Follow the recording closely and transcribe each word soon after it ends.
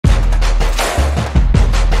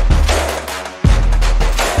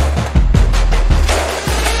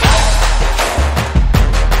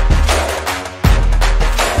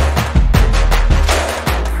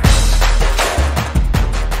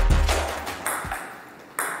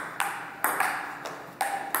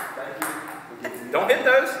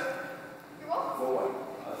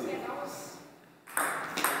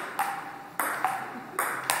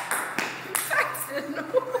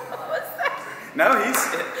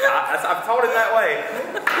I've told him that way.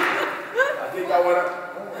 I think I went up.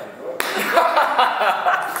 Oh my God.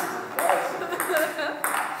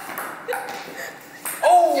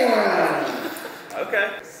 Oh! Okay.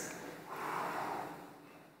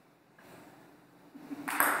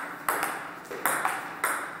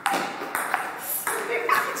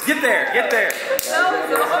 Get there, get there. That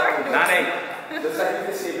was hard. 9-8. Just like you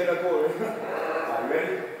can see, been a goal. Are you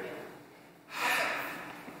ready?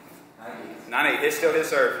 9-8. It's still his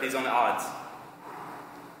serve. He's on the odds.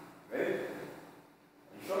 Ready?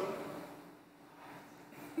 You sure?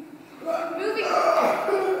 Moving.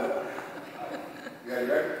 You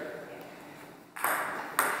ready?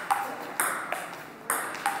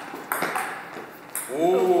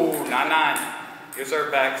 Ooh, 9-9. Your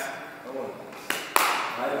serve, Pax. Come on.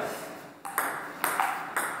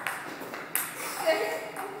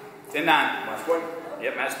 10-9. Match point.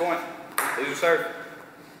 Yep, match point. Lose your serve.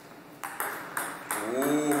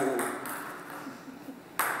 Ooh.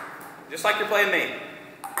 Just like you're playing me.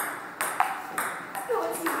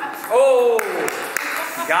 Oh,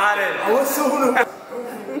 got it. I was so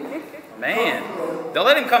Man, don't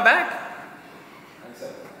let him come back.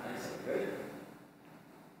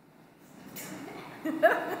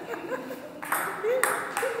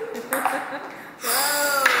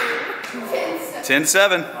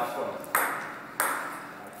 10-7.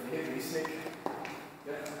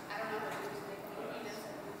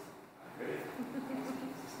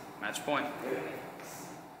 Match point.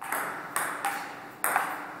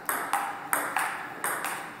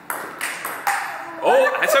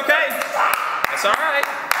 Oh, that's okay. That's all right.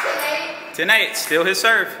 10-8. Still his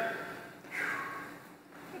serve.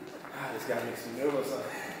 This guy makes me nervous.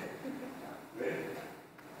 Ready?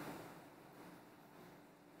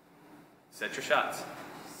 Set your shots.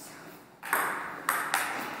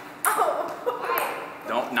 Oh.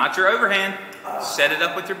 Don't, not your overhand. Set it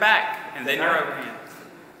up with your back, and then your overhand.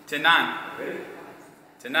 10-9. Ready?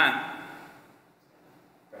 10-9.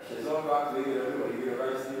 Pressure's on, back. Leave it over. You get a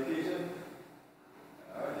rise to the occasion.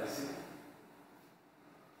 All right, let's see.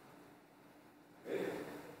 Ready?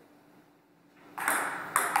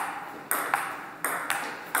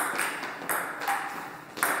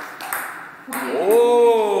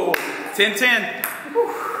 Oh, 10-10.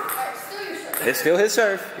 It's still his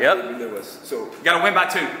serve. Yep. So, You got to win by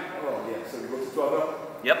 2. oh yeah, so we go to 12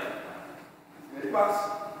 up. Yep. Ready, box?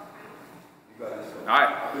 You got this. All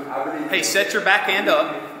right. Hey, set your backhand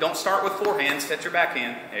up. Don't start with forehand. Set your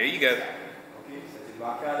backhand. There you go. Okay, set your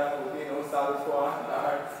backhand up. Okay, don't start with forehand. All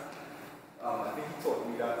right. I think he taught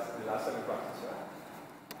me that the last time we practiced, right?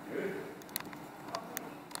 Good.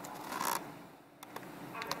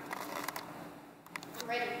 I'm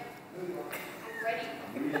ready. I'm ready.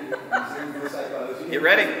 Get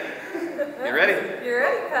ready. Get ready. You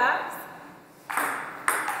ready, Pax?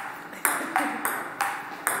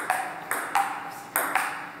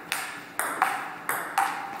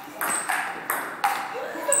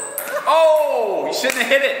 Oh, you shouldn't have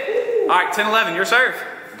hit it. All right, 10-11. Your serve.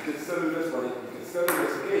 You can still do this, buddy. You can still do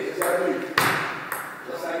this. Okay, just like me.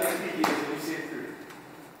 Just like this speaking is when you see it through.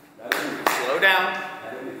 That'll do. Slow down.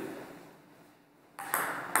 That'll do.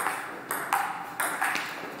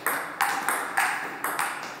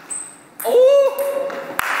 Oh!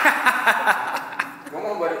 Come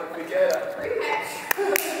on, buddy. Pick it up.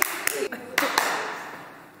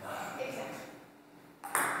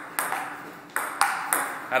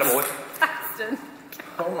 Attaboy. Paxton.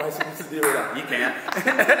 How am I supposed to deal with that? You can't.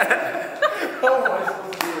 How am I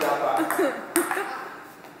supposed to deal with that?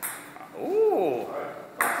 Ooh. Alright,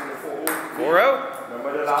 continue 4-0. 4-0.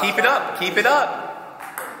 Remember the last Keep it time? up. Keep it up.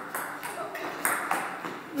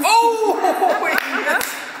 Oh!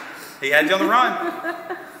 He had you on the run.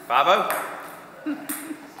 5-0.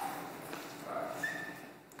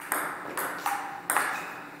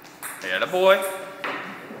 Attaboy.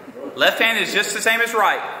 Left hand is just the same as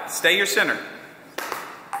right. Stay your center.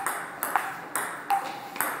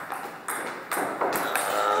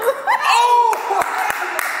 Oh!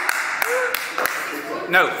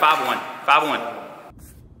 No, 5-1. 5-1.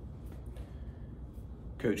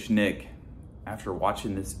 Coach Nick, after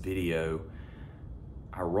watching this video,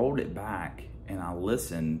 I rolled it back and I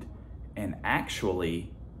listened, and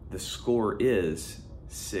actually the score is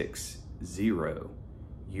 6-0.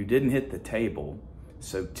 You didn't hit the table.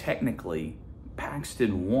 So technically,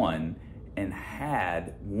 Paxton won and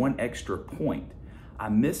had 1 extra point. I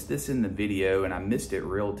missed this in the video and I missed it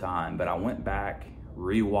real time, but I went back,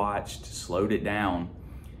 rewatched, slowed it down,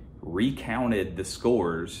 recounted the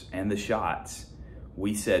scores and the shots.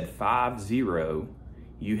 We said 5-0.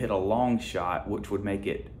 You hit a long shot, which would make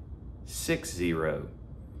it 6-0.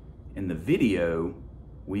 In the video,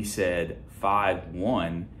 we said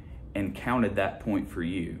 5-1 and counted that point for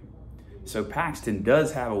you. So Paxton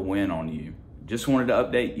does have a win on you. Just wanted to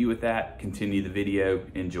update you with that. Continue the video.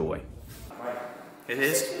 Enjoy. Nope,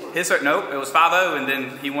 it was 5-0 and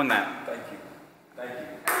then he won that. Thank you. Thank you.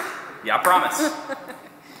 Yeah, I promise.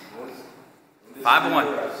 5-1.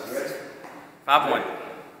 5-1.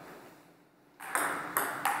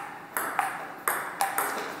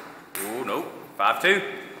 Oh, nope. 5-2.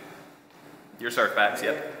 Your serve, Pax,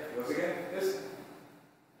 yep. Yours again? This?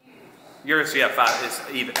 Yours, yeah, 5. It's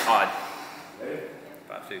even, odd. Ready?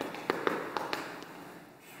 5-2.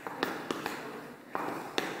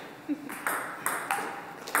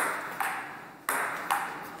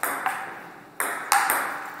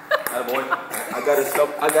 Boy.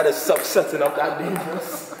 I gotta stop setting up that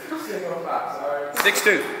dangerous.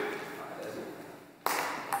 6-2.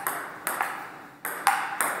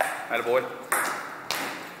 Attaboy.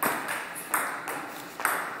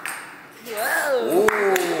 Whoa. Ooh.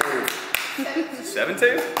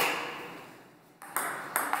 7-2.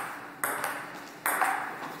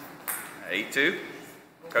 8-2.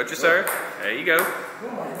 Coach your serve. There you go. Oh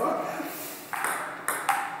my God.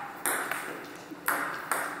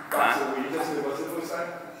 So you just did what's the first time?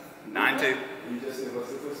 9-2. You just did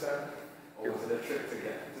what's the first time? Or was it a trick to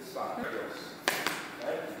get to spot? Right?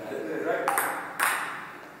 You got it, right?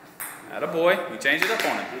 Attaboy. You changed it up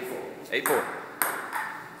on him. 8-4.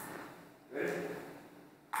 Ready?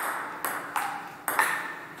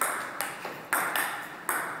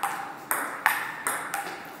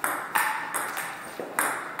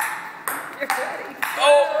 You're ready.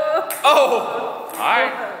 Oh! Oh! All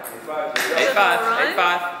right. 8-5.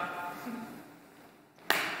 8-5.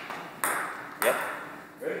 Yep.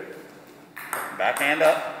 Ready? Backhand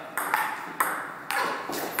up.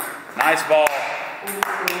 Nice ball.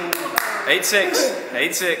 8-6.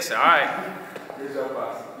 8-6. All right. Here's your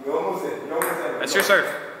pass. You almost did. You almost did. That's your serve.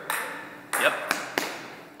 Yep.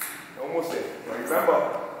 You almost did. But remember,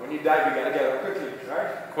 when you dive, you gotta get up quickly, right?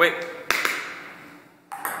 Quick.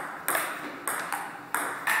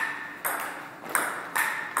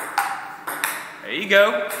 There you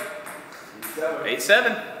go.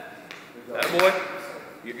 8-7. Attaboy.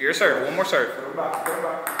 Your serve. One more serve. Put him back. Put him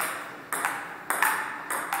back.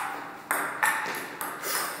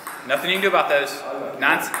 Nothing you can do about those.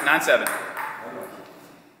 9-7.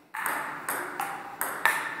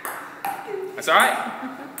 That's all right.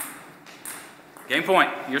 Game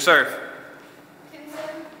point. Your serve.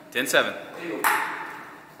 10-7.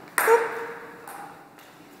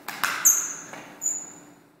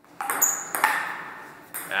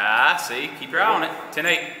 Ah, see. Keep your eye on it.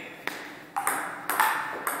 10-8.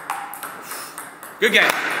 Good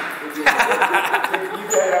game.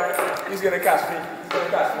 He's gonna catch me. He's gonna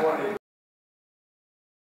catch me one day.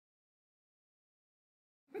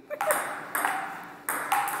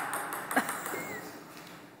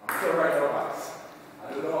 I'm still right now, guys. I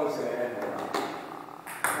don't know how it's gonna end right now.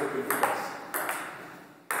 I'm hoping for this.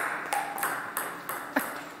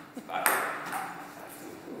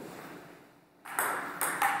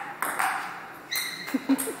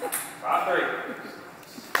 5-3.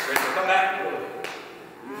 Rachel, come back.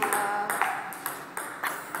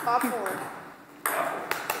 5-4.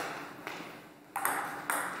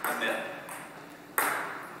 That's it.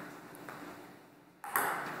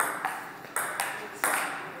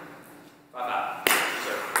 5-5.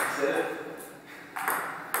 Sir. That's it.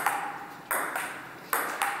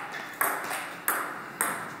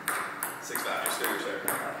 6-5. You're still your serve.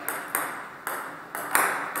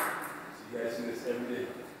 So you guys do this every day.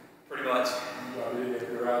 Pretty much. You are really in the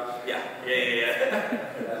garage. Yeah.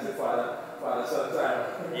 That's the father son time.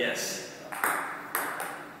 Yes.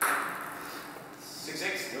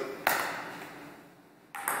 6-6. Good.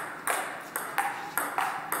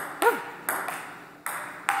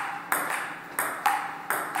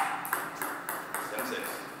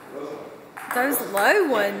 Those low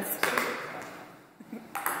ones.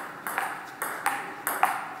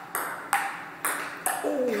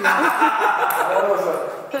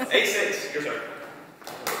 8-6. Your serve.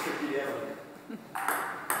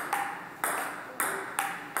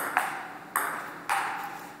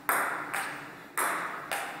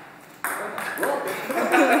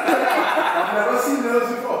 I've never seen those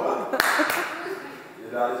before. Yeah,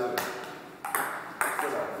 that is it.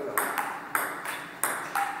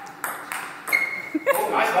 Oh,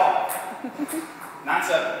 nice ball.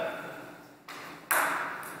 9-7.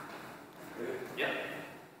 Yep.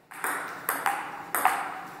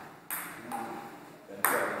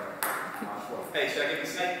 Hey, should I give you a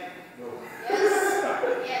snake? No.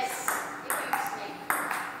 Yes. Give me a snake.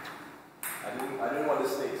 I didn't want the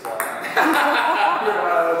snake, so I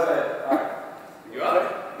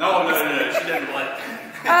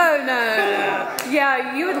no.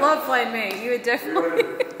 Yeah, you would love playing me. You would definitely.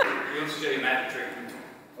 He wants to show you a magic trick.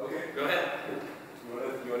 Okay. Go ahead.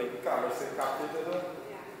 You want to camera sit captive to them?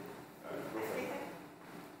 Yeah. Alright, go for it.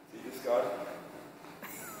 See this card?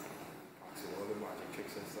 So all the magic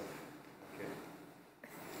tricks and stuff. Okay.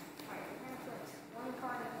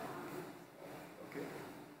 Okay.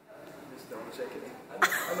 Just double check it. I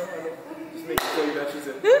know. Just make sure you that she's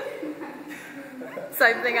in.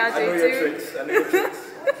 Same thing I I know do your too. tricks. I know your tricks.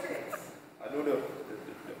 I know the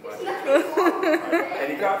magic. Right.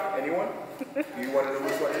 Any card? Anyone? Do you want to know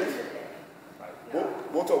which one it is? Right.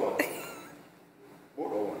 Both or one?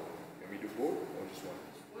 Both or one? Can we do both or just one?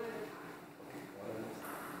 Okay, one of them.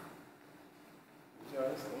 Close your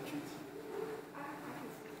eyes, don't cheat.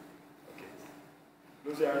 Okay.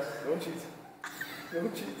 Close your eyes, don't cheat.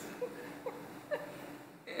 Don't cheat.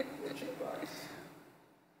 Don't cheat, guys.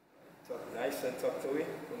 Tuck nice and tucked away.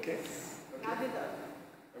 Okay?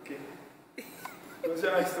 Okay. Close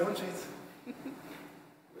your eyes, don't cheat.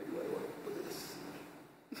 Where do I want to put this?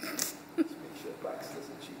 Let's make sure Blacks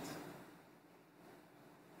doesn't cheat.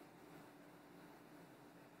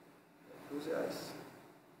 Close your eyes.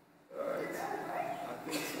 Alright. I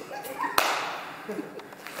think so. Okay.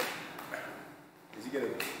 Is he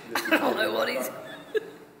gonna? I don't know what he's